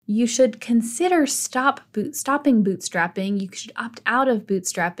you should consider stopping bootstrapping. You should opt out of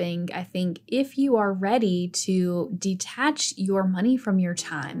bootstrapping, I think, if you are ready to detach your money from your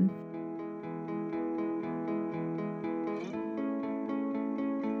time.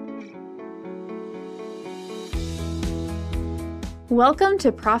 Welcome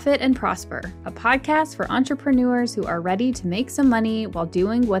to Profit and Prosper, a podcast for entrepreneurs who are ready to make some money while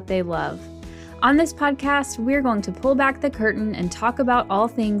doing what they love. On this podcast, we're going to pull back the curtain and talk about all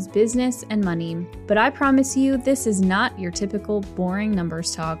things business and money, but I promise you this is not your typical boring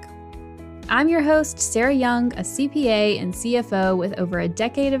numbers talk. I'm your host, Sarah Young, a CPA and CFO with over a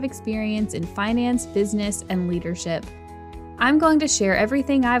decade of experience in finance, business, and leadership. I'm going to share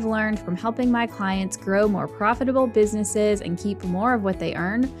everything I've learned from helping my clients grow more profitable businesses and keep more of what they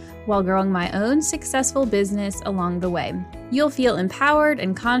earn while growing my own successful business along the way. You'll feel empowered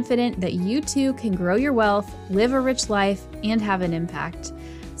and confident that you too can grow your wealth, live a rich life, and have an impact.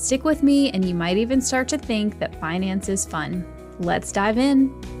 Stick with me and you might even start to think that finance is fun. Let's dive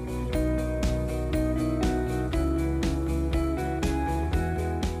in.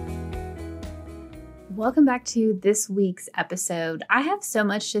 Welcome back to this week's episode. I have so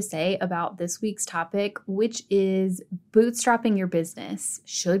much to say about this week's topic, which is bootstrapping your business.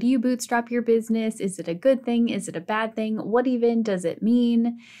 Should you bootstrap your business? Is it a good thing? Is it a bad thing? What even does it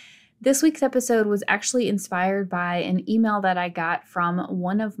mean? This week's episode was actually inspired by an email that I got from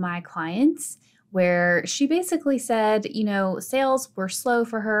one of my clients where she basically said, sales were slow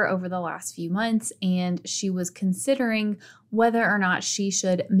for her over the last few months, and she was considering whether or not she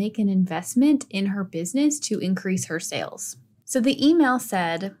should make an investment in her business to increase her sales. So the email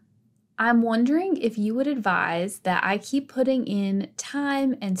said, I'm wondering if you would advise that I keep putting in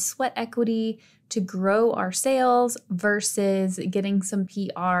time and sweat equity to grow our sales versus getting some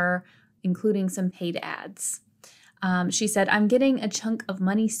PR, including some paid ads. She said, I'm getting a chunk of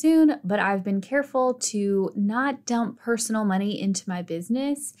money soon, but I've been careful to not dump personal money into my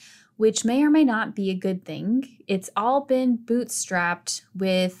business, which may or may not be a good thing. It's all been bootstrapped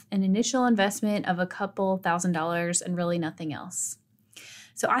with an initial investment of a couple $1,000s and really nothing else.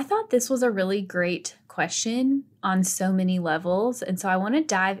 So I thought this was a really great question on so many levels. And so I want to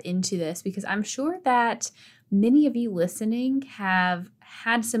dive into this because I'm sure that many of you listening have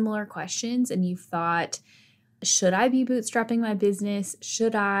had similar questions and you've thought, should I be bootstrapping my business?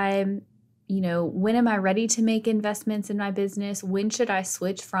 Should I, when am I ready to make investments in my business? When should I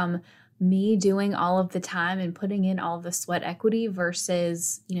switch from me doing all of the time and putting in all of the sweat equity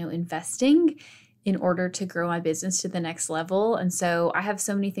versus, investing in order to grow my business to the next level? And so I have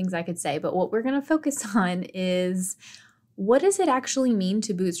so many things I could say, but what we're going to focus on is, what does it actually mean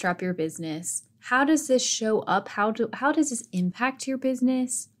to bootstrap your business? How does this show up? How does this impact your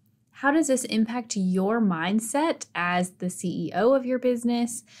business? How does this impact your mindset as the CEO of your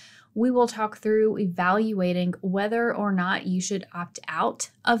business? We will talk through evaluating whether or not you should opt out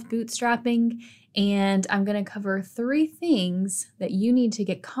of bootstrapping. And I'm going to cover 3 things that you need to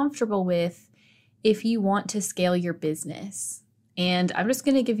get comfortable with if you want to scale your business. And I'm just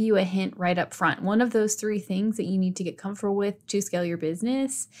going to give you a hint right up front. One of those 3 things that you need to get comfortable with to scale your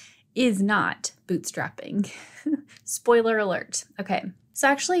business is not bootstrapping. Spoiler alert. Okay. So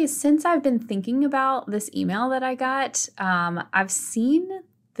actually, since I've been thinking about this email that I got, I've seen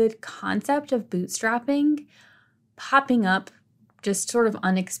the concept of bootstrapping popping up just sort of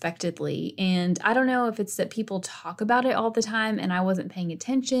unexpectedly. And I don't know if it's that people talk about it all the time and I wasn't paying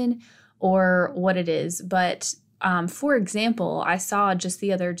attention or what it is. But for example, I saw just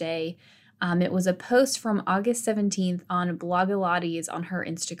the other day, it was a post from August 17th on Blogilates on her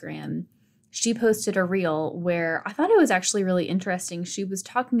Instagram. She posted a reel where I thought it was actually really interesting. She was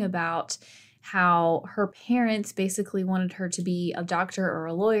talking about how her parents basically wanted her to be a doctor or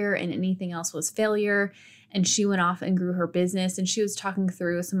a lawyer and anything else was failure. And she went off and grew her business. And she was talking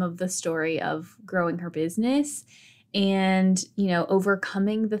through some of the story of growing her business and,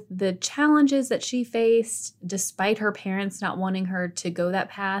 overcoming the challenges that she faced despite her parents not wanting her to go that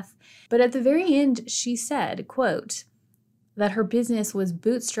path. But at the very end, she said, quote, that her business was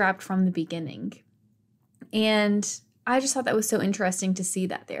bootstrapped from the beginning. And I just thought that was so interesting to see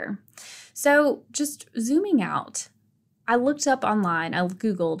that there. So just zooming out, I looked up online, I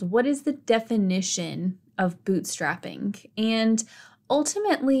Googled, what is the definition of bootstrapping? And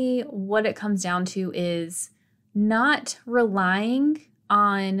ultimately, what it comes down to is not relying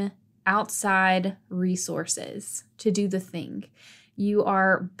on outside resources to do the thing. You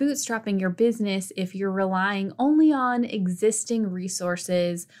are bootstrapping your business if you're relying only on existing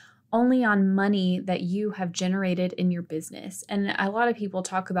resources, only on money that you have generated in your business. And a lot of people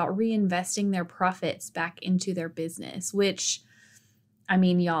talk about reinvesting their profits back into their business, which I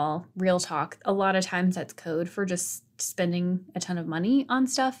mean, y'all, real talk, a lot of times that's code for just spending a ton of money on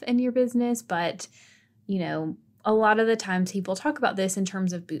stuff in your business. But, a lot of the times people talk about this in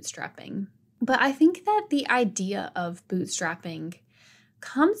terms of bootstrapping. But I think that the idea of bootstrapping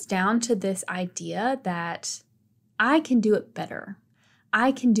comes down to this idea that I can do it better.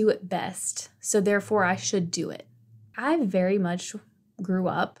 I can do it best, so therefore I should do it. I very much grew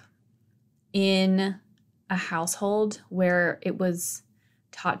up in a household where it was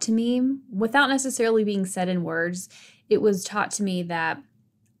taught to me, without necessarily being said in words, it was taught to me that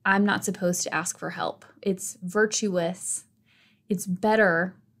I'm not supposed to ask for help. It's virtuous. It's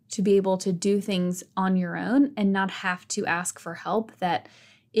better to be able to do things on your own and not have to ask for help. That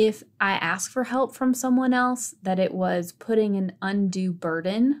if I ask for help from someone else, that it was putting an undue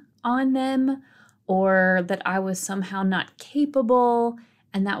burden on them, or that I was somehow not capable,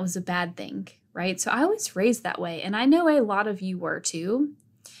 and that was a bad thing, right? So I was raised that way, and I know a lot of you were too.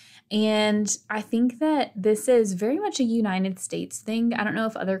 And I think that this is very much a United States thing. I don't know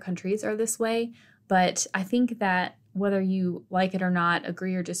if other countries are this way, but I think that whether you like it or not,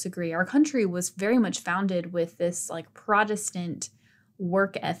 agree or disagree, our country was very much founded with this like Protestant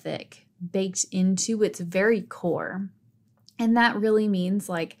work ethic baked into its very core. And that really means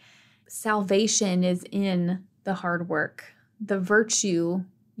like salvation is in the hard work.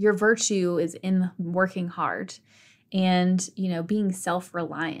 Your virtue is in working hard and, being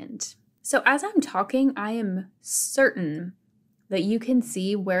self-reliant. So as I'm talking, I am certain that you can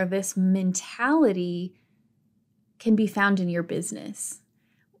see where this mentality can be found in your business.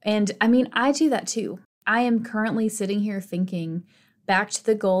 And I mean, I do that too. I am currently sitting here thinking back to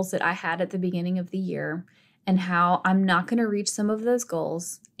the goals that I had at the beginning of the year and how I'm not going to reach some of those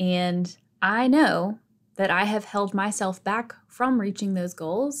goals. And I know that I have held myself back from reaching those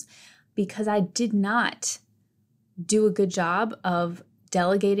goals because I did not do a good job of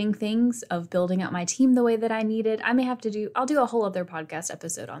delegating things, of building out my team the way that I needed. I'll do a whole other podcast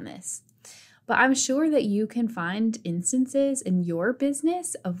episode on this. But I'm sure that you can find instances in your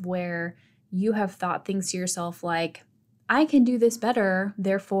business of where you have thought things to yourself like, I can do this better,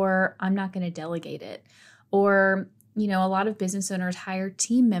 therefore I'm not going to delegate it. Or, a lot of business owners hire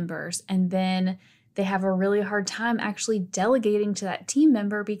team members and then they have a really hard time actually delegating to that team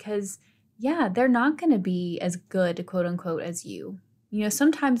member because, they're not going to be as good, quote unquote, as you.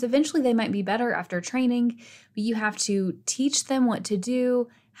 Sometimes eventually they might be better after training, but you have to teach them what to do,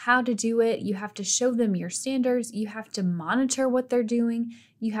 how to do it. You have to show them your standards. You have to monitor what they're doing.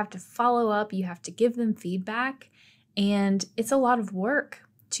 You have to follow up. You have to give them feedback. And it's a lot of work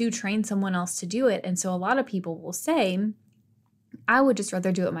to train someone else to do it. And so a lot of people will say, I would just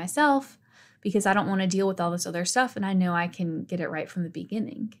rather do it myself because I don't want to deal with all this other stuff. And I know I can get it right from the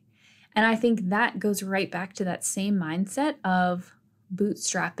beginning. And I think that goes right back to that same mindset of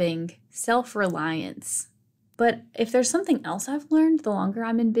bootstrapping, self-reliance. But if there's something else I've learned the longer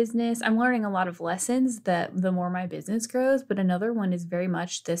I'm in business, I'm learning a lot of lessons that the more my business grows. But another one is very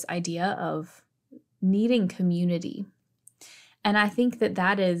much this idea of needing community. And I think that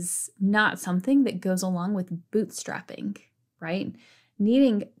that is not something that goes along with bootstrapping, right?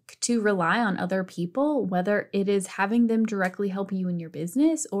 Needing to rely on other people, whether it is having them directly help you in your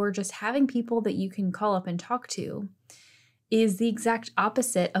business or just having people that you can call up and talk to, is the exact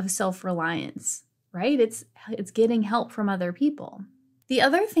opposite of self-reliance, right? It's getting help from other people. The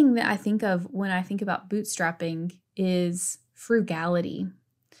other thing that I think of when I think about bootstrapping is frugality.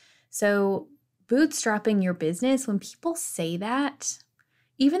 So bootstrapping your business, when people say that,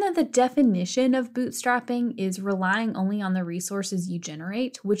 even though the definition of bootstrapping is relying only on the resources you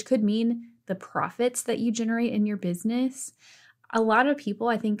generate, which could mean the profits that you generate in your business, a lot of people,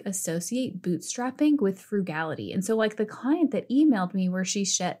 I think, associate bootstrapping with frugality. And so like the client that emailed me where she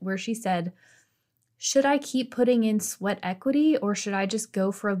said, should I keep putting in sweat equity or should I just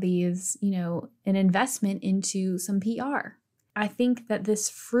go for these, an investment into some PR? I think that this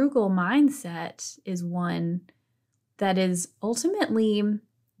frugal mindset is one that is ultimately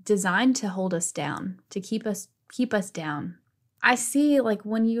designed to hold us down, to keep us down. I see, like,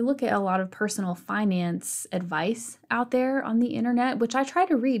 when you look at a lot of personal finance advice out there on the internet, which I try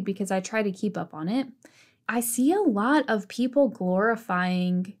to read because I try to keep up on it, I see a lot of people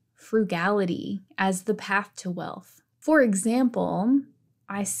glorifying frugality as the path to wealth. For example,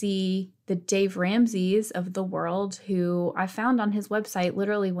 I see the Dave Ramseys of the world, who I found on his website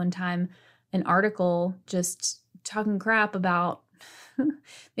literally one time an article just talking crap about,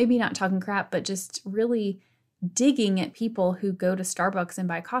 maybe not talking crap, but just really digging at people who go to Starbucks and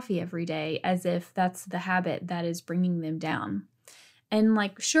buy coffee every day as if that's the habit that is bringing them down. And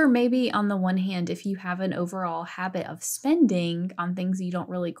like, sure, maybe on the one hand, if you have an overall habit of spending on things you don't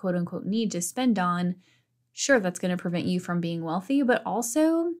really quote unquote need to spend on, sure, that's going to prevent you from being wealthy. But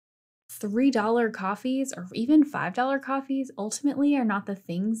also, $3 coffees or even $5 coffees ultimately are not the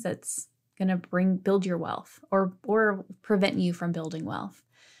things that's going to build your wealth or prevent you from building wealth.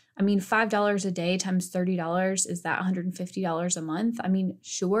 I mean, $5 a day times $30, is that $150 a month? I mean,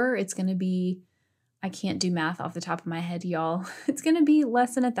 sure, it's going to be, I can't do math off the top of my head, y'all. It's going to be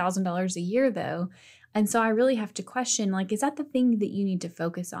less than $1,000 a year though. And so I really have to question, like, is that the thing that you need to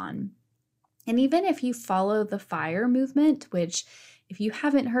focus on? And even if you follow the FIRE movement, which if you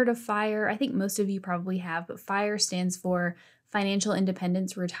haven't heard of FIRE, I think most of you probably have, but FIRE stands for Financial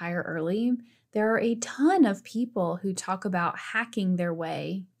Independence, Retire Early. There are a ton of people who talk about hacking their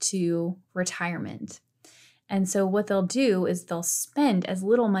way to retirement. And so what they'll do is they'll spend as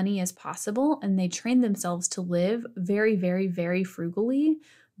little money as possible, and they train themselves to live very, very, very frugally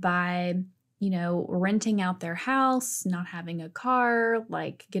by, renting out their house, not having a car,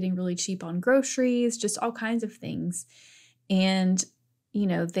 like getting really cheap on groceries, just all kinds of things. And,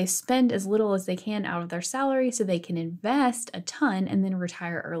 they spend as little as they can out of their salary so they can invest a ton and then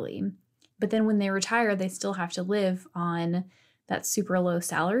retire early. But then when they retire, they still have to live on that super low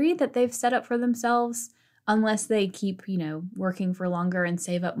salary that they've set up for themselves, unless they keep, working for longer and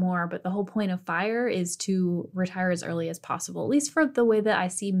save up more. But the whole point of FIRE is to retire as early as possible, at least for the way that I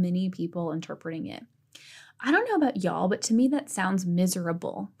see many people interpreting it. I don't know about y'all, but to me that sounds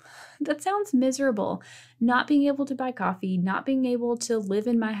miserable. That sounds miserable. Not being able to buy coffee, not being able to live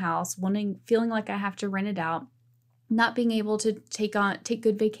in my house, feeling like I have to rent it out, not being able to take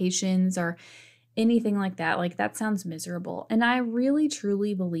good vacations or anything like that. Like, that sounds miserable. And I really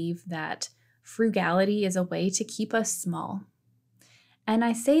truly believe that frugality is a way to keep us small. And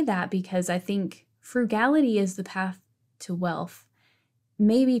I say that because I think frugality is the path to wealth.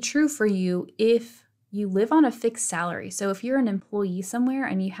 May be true for you if you live on a fixed salary. So if you're an employee somewhere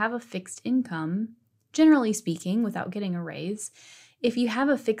and you have a fixed income, generally speaking, without getting a raise, if you have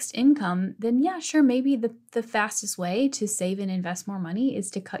a fixed income, then yeah, sure, maybe the fastest way to save and invest more money is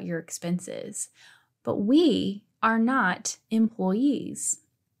to cut your expenses. But we are not employees.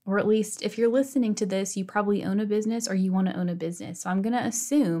 Or at least if you're listening to this, you probably own a business or you want to own a business. So I'm going to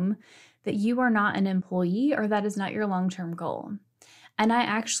assume that you are not an employee or that is not your long-term goal. And I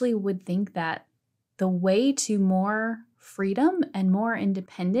actually would think that the way to more freedom and more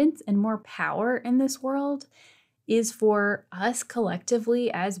independence and more power in this world is for us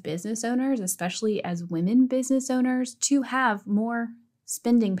collectively as business owners, especially as women business owners, to have more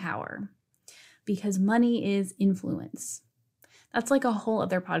spending power, because money is influence. That's like a whole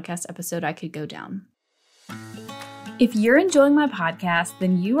other podcast episode I could go down. If you're enjoying my podcast,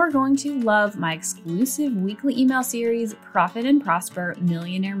 then you are going to love my exclusive weekly email series, Profit and Prosper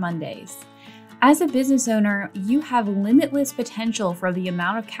Millionaire Mondays. As a business owner, you have limitless potential for the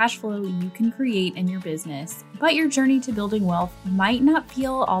amount of cash flow you can create in your business, but your journey to building wealth might not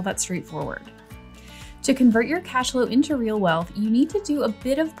feel all that straightforward. To convert your cash flow into real wealth, you need to do a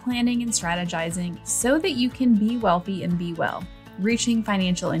bit of planning and strategizing so that you can be wealthy and be well, reaching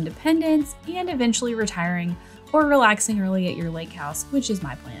financial independence and eventually retiring or relaxing early at your lake house, which is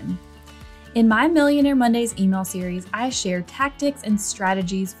my plan. In my Millionaire Mondays email series, I share tactics and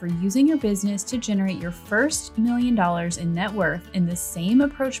strategies for using your business to generate your first $1 million in net worth in the same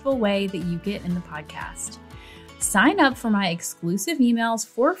approachable way that you get in the podcast. Sign up for my exclusive emails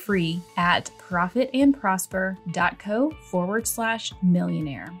for free at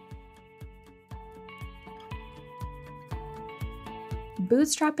profitandprosper.co/millionaire.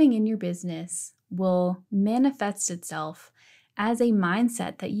 Bootstrapping in your business will manifest itself as a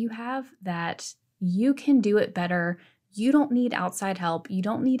mindset that you have that you can do it better. You don't need outside help. You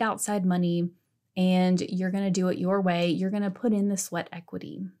don't need outside money, and you're going to do it your way. You're going to put in the sweat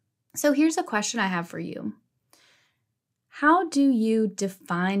equity. So here's a question I have for you. How do you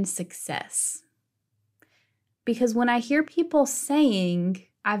define success? Because when I hear people saying,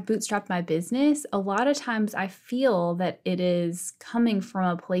 I've bootstrapped my business, a lot of times I feel that it is coming from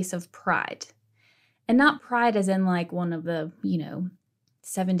a place of pride. And not pride as in like one of the,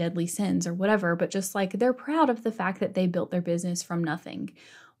 7 deadly sins or whatever, but just like they're proud of the fact that they built their business from nothing.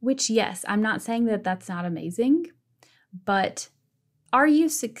 Which, yes, I'm not saying that that's not amazing, but are you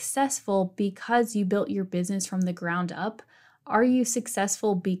successful because you built your business from the ground up? Are you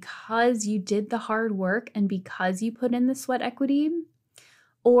successful because you did the hard work and because you put in the sweat equity?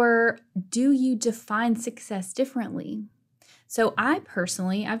 Or do you define success differently? So I've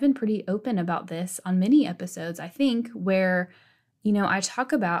been pretty open about this on many episodes, I think, where, I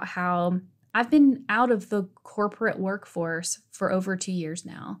talk about how I've been out of the corporate workforce for over 2 years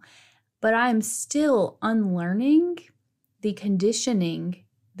now, but I'm still unlearning the conditioning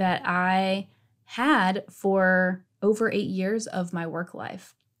that I had for over 8 years of my work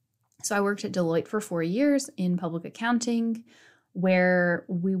life. So I worked at Deloitte for 4 years in public accounting, where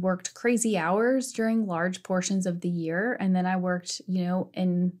we worked crazy hours during large portions of the year. And then I worked,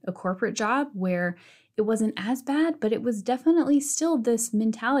 in a corporate job where it wasn't as bad, but it was definitely still this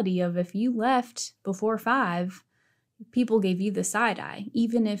mentality of if you left before 5, people gave you the side eye,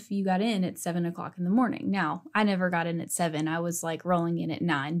 even if you got in at 7 o'clock in the morning. Now, I never got in at 7. I was like rolling in at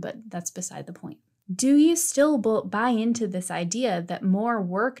 9, but that's beside the point. Do you still buy into this idea that more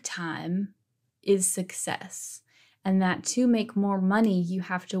work time is success, and that to make more money, you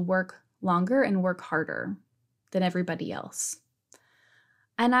have to work longer and work harder than everybody else?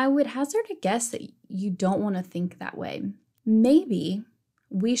 And I would hazard a guess that you don't want to think that way. Maybe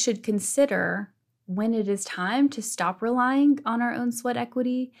we should consider when it is time to stop relying on our own sweat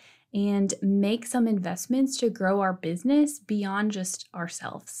equity and make some investments to grow our business beyond just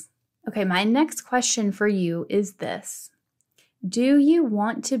ourselves. Okay, my next question for you is this. Do you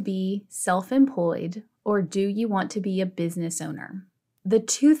want to be self-employed or do you want to be a business owner? The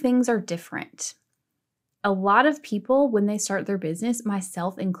two things are different. A lot of people, when they start their business,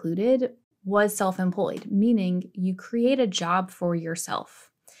 myself included, was self-employed, meaning you create a job for yourself.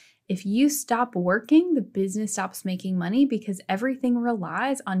 If you stop working, the business stops making money because everything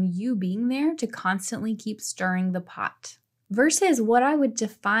relies on you being there to constantly keep stirring the pot. Versus what I would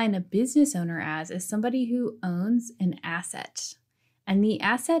define a business owner as is somebody who owns an asset. And the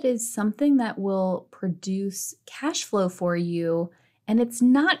asset is something that will produce cash flow for you, and it's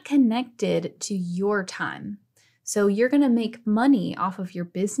not connected to your time. So you're going to make money off of your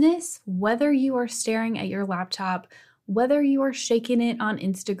business, whether you are staring at your laptop, whether you are shaking it on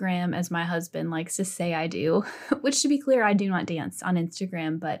Instagram, as my husband likes to say I do, which to be clear, I do not dance on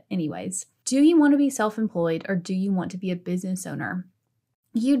Instagram, but anyways. Do you want to be self-employed or do you want to be a business owner?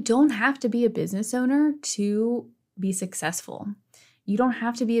 You don't have to be a business owner to be successful. You don't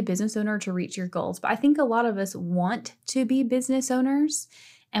have to be a business owner to reach your goals. But I think a lot of us want to be business owners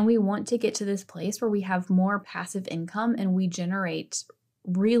and we want to get to this place where we have more passive income and we generate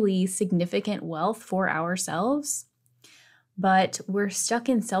really significant wealth for ourselves. But we're stuck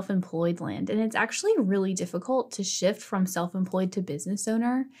in self-employed land. And it's actually really difficult to shift from self-employed to business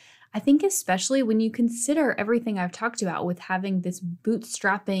owner. I think especially when you consider everything I've talked about with having this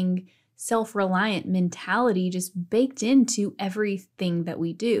bootstrapping, self-reliant mentality just baked into everything that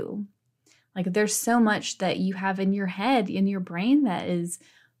we do. Like there's so much that you have in your head, in your brain that is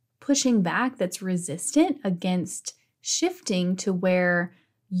pushing back, that's resistant against shifting to where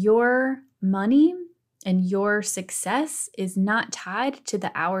your money and your success is not tied to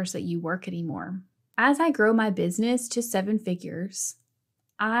the hours that you work anymore. As I grow my business to 7 figures,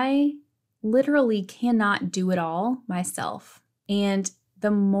 I literally cannot do it all myself. And the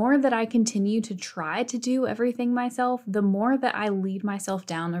more that I continue to try to do everything myself, the more that I lead myself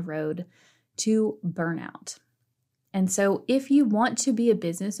down a road to burnout. And so if you want to be a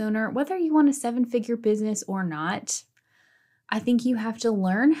business owner, whether you want a 7-figure business or not, I think you have to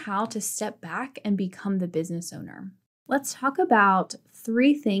learn how to step back and become the business owner. Let's talk about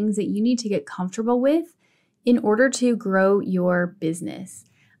 3 things that you need to get comfortable with in order to grow your business.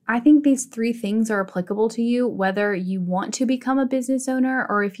 I think these 3 things are applicable to you, whether you want to become a business owner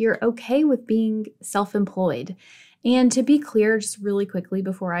or if you're okay with being self-employed. And to be clear, just really quickly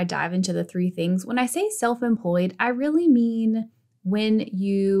before I dive into the 3 things, when I say self-employed, I really mean when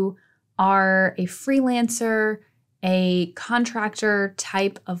you are a freelancer, a contractor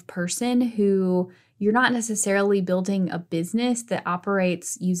type of person who you're not necessarily building a business that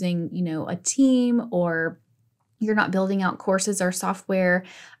operates using, a team, or you're not building out courses or software.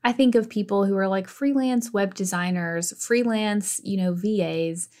 I think of people who are like freelance web designers, freelance,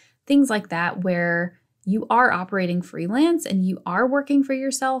 VAs, things like that, where you are operating freelance and you are working for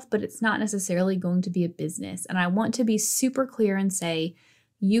yourself, but it's not necessarily going to be a business. And I want to be super clear and say,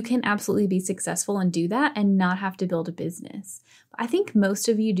 you can absolutely be successful and do that and not have to build a business. I think most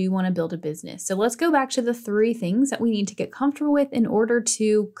of you do want to build a business. So let's go back to the 3 things that we need to get comfortable with in order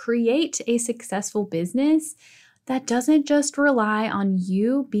to create a successful business that doesn't just rely on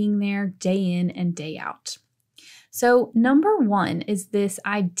you being there day in and day out. So number 1 is this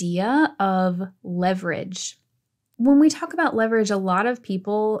idea of leverage. When we talk about leverage, a lot of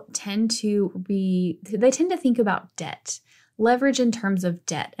people tend to think about debt. Leverage in terms of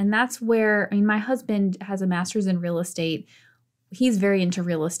debt. And that's where, my husband has a master's in real estate. He's very into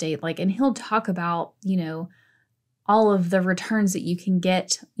real estate, and he'll talk about, all of the returns that you can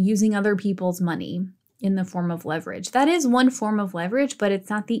get using other people's money in the form of leverage. That is one form of leverage, but it's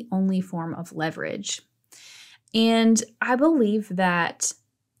not the only form of leverage. And I believe that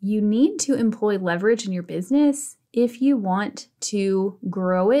you need to employ leverage in your business if you want to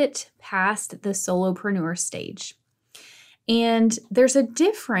grow it past the solopreneur stage. And there's a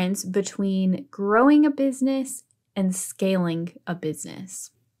difference between growing a business and scaling a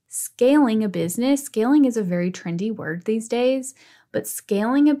business. Scaling is a very trendy word these days, but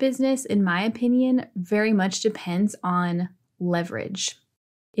scaling a business, in my opinion, very much depends on leverage.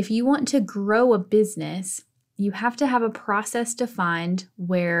 If you want to grow a business, you have to have a process defined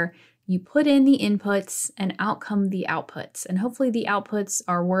where you put in the inputs and out come the outputs. And hopefully the outputs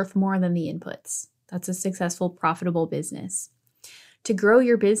are worth more than the inputs. That's a successful, profitable business. To grow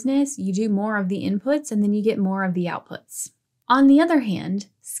your business, you do more of the inputs and then you get more of the outputs. On the other hand,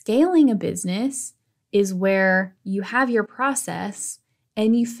 scaling a business is where you have your process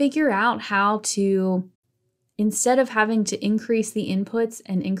and you figure out how to, instead of having to increase the inputs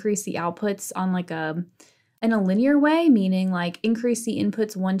and increase the outputs on in a linear way, meaning like increase the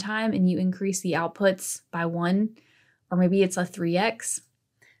inputs one time and you increase the outputs by 1, or maybe it's a 3x.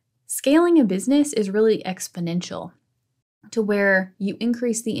 Scaling a business is really exponential, to where you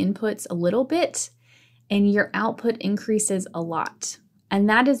increase the inputs a little bit and your output increases a lot. And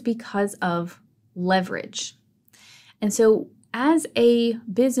that is because of leverage. And so as a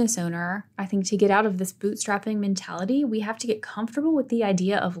business owner, I think to get out of this bootstrapping mentality, we have to get comfortable with the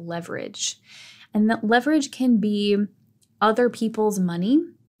idea of leverage. And that leverage can be other people's money,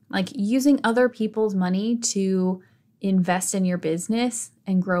 like using other people's money to invest in your business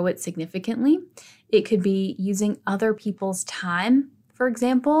and grow it significantly. It could be using other people's time, for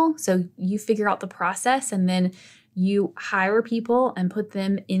example. So you figure out the process and then you hire people and put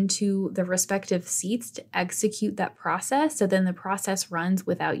them into the respective seats to execute that process. So then the process runs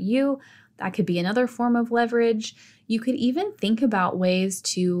without you. That could be another form of leverage. You could even think about ways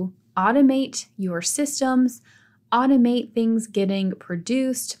to automate your systems, automate things getting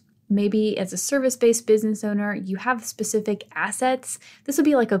produced. Maybe as a service-based business owner, you have specific assets. This would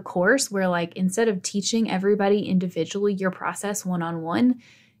be like a course where instead of teaching everybody individually your process one-on-one,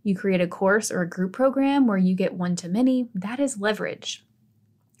 you create a course or a group program where you get one-to-many. That is leverage.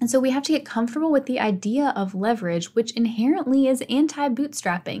 And so we have to get comfortable with the idea of leverage, which inherently is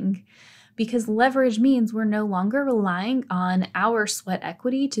anti-bootstrapping, because leverage means we're no longer relying on our sweat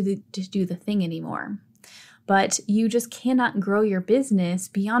equity to do the thing anymore. But you just cannot grow your business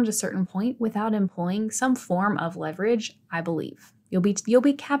beyond a certain point without employing some form of leverage, I believe. You'll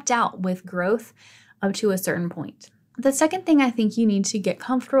be capped out with growth up to a certain point. The second thing I think you need to get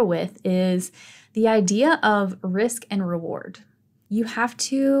comfortable with is the idea of risk and reward. You have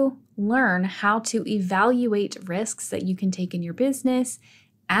to learn how to evaluate risks that you can take in your business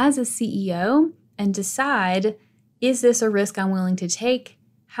as a CEO and decide, is this a risk I'm willing to take?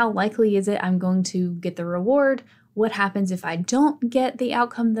 How likely is it I'm going to get the reward? What happens if I don't get the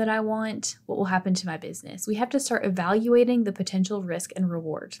outcome that I want? What will happen to my business? We have to start evaluating the potential risk and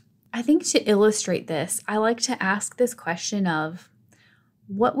reward. I think to illustrate this, I like to ask this question of,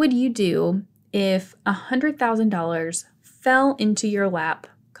 what would you do if $100,000 fell into your lap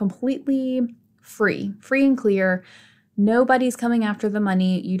completely free and clear? Nobody's coming after the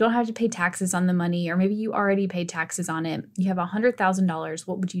money. You don't have to pay taxes on the money, or maybe you already paid taxes on it. You have $100,000.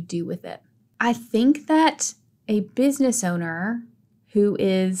 What would you do with it? I think that a business owner who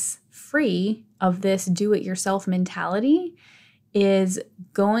is free of this do-it-yourself mentality is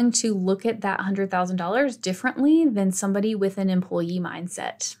going to look at that $100,000 differently than somebody with an employee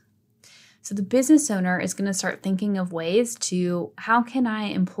mindset. So the business owner is going to start thinking of ways to, how can I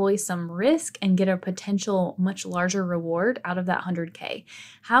employ some risk and get a potential much larger reward out of that $100K?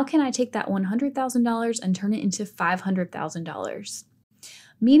 How can I take that $100,000 and turn it into $500,000?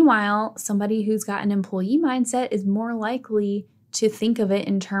 Meanwhile, somebody who's got an employee mindset is more likely to think of it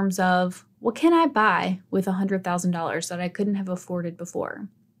in terms of, what can I buy with $100,000 that I couldn't have afforded before?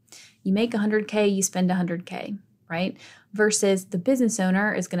 You make $100K, you spend $100K, right? Versus the business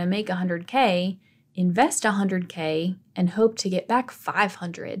owner is going to make $100K, invest $100K, and hope to get back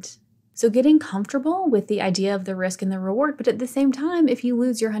 $500. So getting comfortable with the idea of the risk and the reward, but at the same time, if you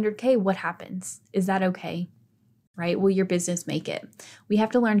lose your $100K, what happens? Is that okay? Right? Will your business make it? We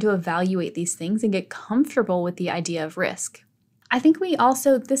have to learn to evaluate these things and get comfortable with the idea of risk. I think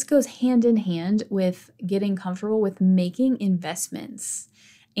this goes hand in hand with getting comfortable with making investments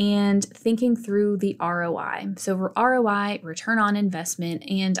and thinking through the ROI. So ROI, return on investment.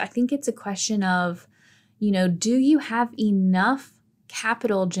 And I think it's a question of, do you have enough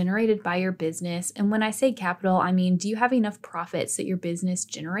capital generated by your business. And when I say capital, I mean, do you have enough profits that your business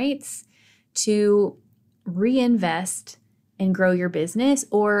generates to reinvest and grow your business?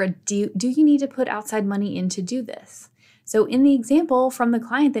 Or do you need to put outside money in to do this? So in the example from the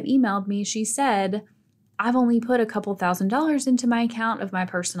client that emailed me, she said, I've only put a couple $1,000s into my account of my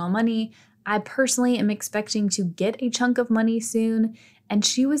personal money. I personally am expecting to get a chunk of money soon. And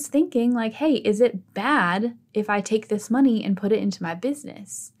she was thinking like, hey, is it bad if I take this money and put it into my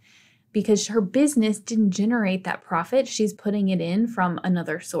business? Because her business didn't generate that profit. She's putting it in from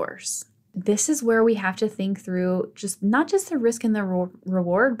another source. This is where we have to think through not just the risk and the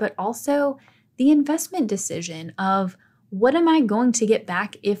reward, but also the investment decision of what am I going to get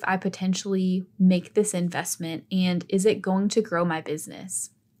back if I potentially make this investment, and is it going to grow my business?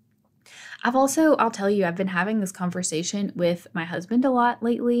 I'll tell you, I've been having this conversation with my husband a lot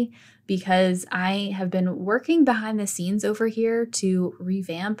lately because I have been working behind the scenes over here to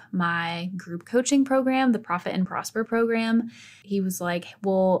revamp my group coaching program, the Profit and Prosper program. He was like,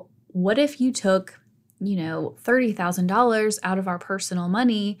 well, what if you took, $30,000 out of our personal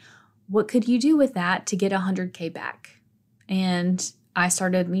money? What could you do with that to get $100K back? And I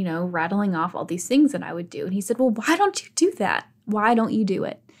started, rattling off all these things that I would do. And he said, well, why don't you do that? Why don't you do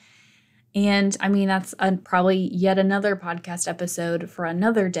it? And I mean, that's probably yet another podcast episode for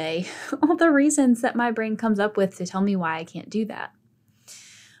another day, all the reasons that my brain comes up with to tell me why I can't do that.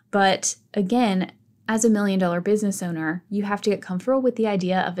 But again, as a $1 million business owner, you have to get comfortable with the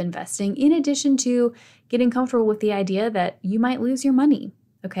idea of investing, in addition to getting comfortable with the idea that you might lose your money.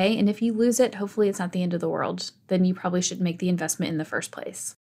 Okay. And if you lose it, hopefully it's not the end of the world. Then you probably should make the investment in the first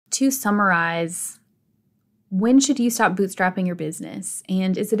place. To summarize, when should you stop bootstrapping your business?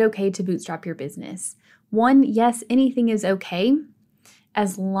 And is it okay to bootstrap your business? One, yes, anything is okay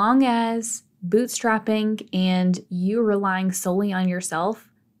as long as bootstrapping and you relying solely on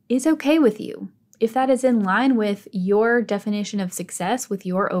yourself is okay with you. If that is in line with your definition of success, with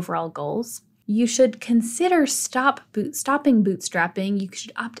your overall goals, you should consider stopping bootstrapping. You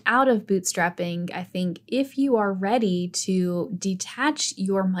should opt out of bootstrapping, I think, if you are ready to detach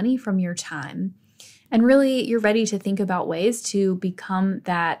your money from your time. And really, you're ready to think about ways to become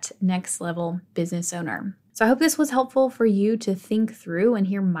that next level business owner. So I hope this was helpful for you to think through and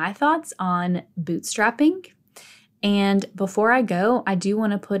hear my thoughts on bootstrapping. And before I go, I do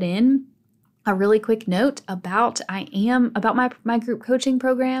want to put in a really quick note about my group coaching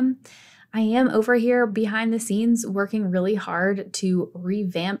program. I am over here behind the scenes working really hard to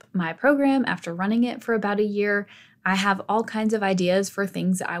revamp my program after running it for about a year. I have all kinds of ideas for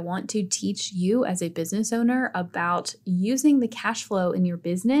things that I want to teach you as a business owner about using the cash flow in your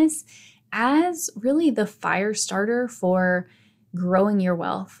business as really the fire starter for growing your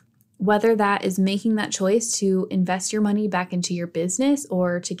wealth. Whether that is making that choice to invest your money back into your business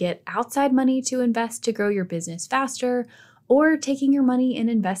or to get outside money to invest to grow your business faster, or taking your money and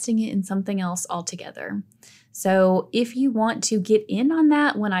investing it in something else altogether. So if you want to get in on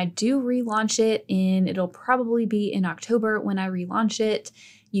that when I do relaunch it, and it'll probably be in October when I relaunch it,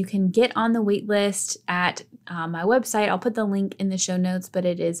 you can get on the wait list at my website. I'll put the link in the show notes, but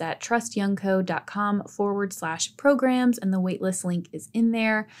it is at trustyoungco.com/programs, and the waitlist link is in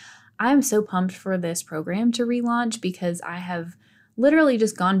there. I'm so pumped for this program to relaunch because I have literally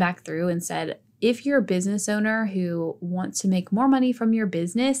just gone back through and said, if you're a business owner who wants to make more money from your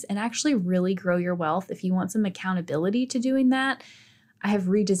business and actually really grow your wealth, if you want some accountability to doing that, I have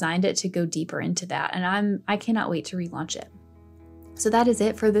redesigned it to go deeper into that. And I cannot wait to relaunch it. So that is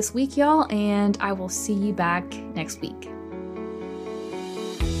it for this week, y'all. And I will see you back next week.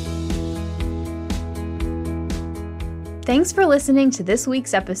 Thanks for listening to this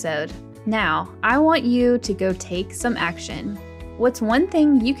week's episode. Now, I want you to go take some action. What's one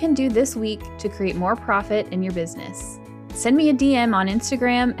thing you can do this week to create more profit in your business? Send me a DM on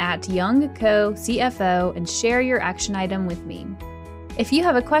Instagram at YoungCoCFO and share your action item with me. If you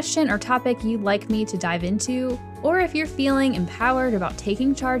have a question or topic you'd like me to dive into, or if you're feeling empowered about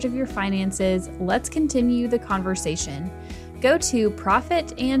taking charge of your finances, let's continue the conversation. Go to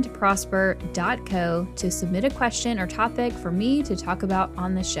profitandprosper.co to submit a question or topic for me to talk about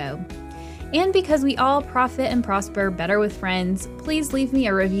on the show. And because we all profit and prosper better with friends, please leave me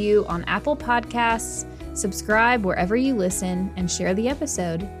a review on Apple Podcasts, subscribe wherever you listen, and share the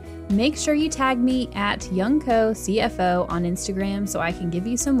episode. Make sure you tag me at YoungCoCFO on Instagram so I can give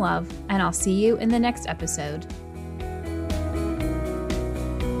you some love, and I'll see you in the next episode.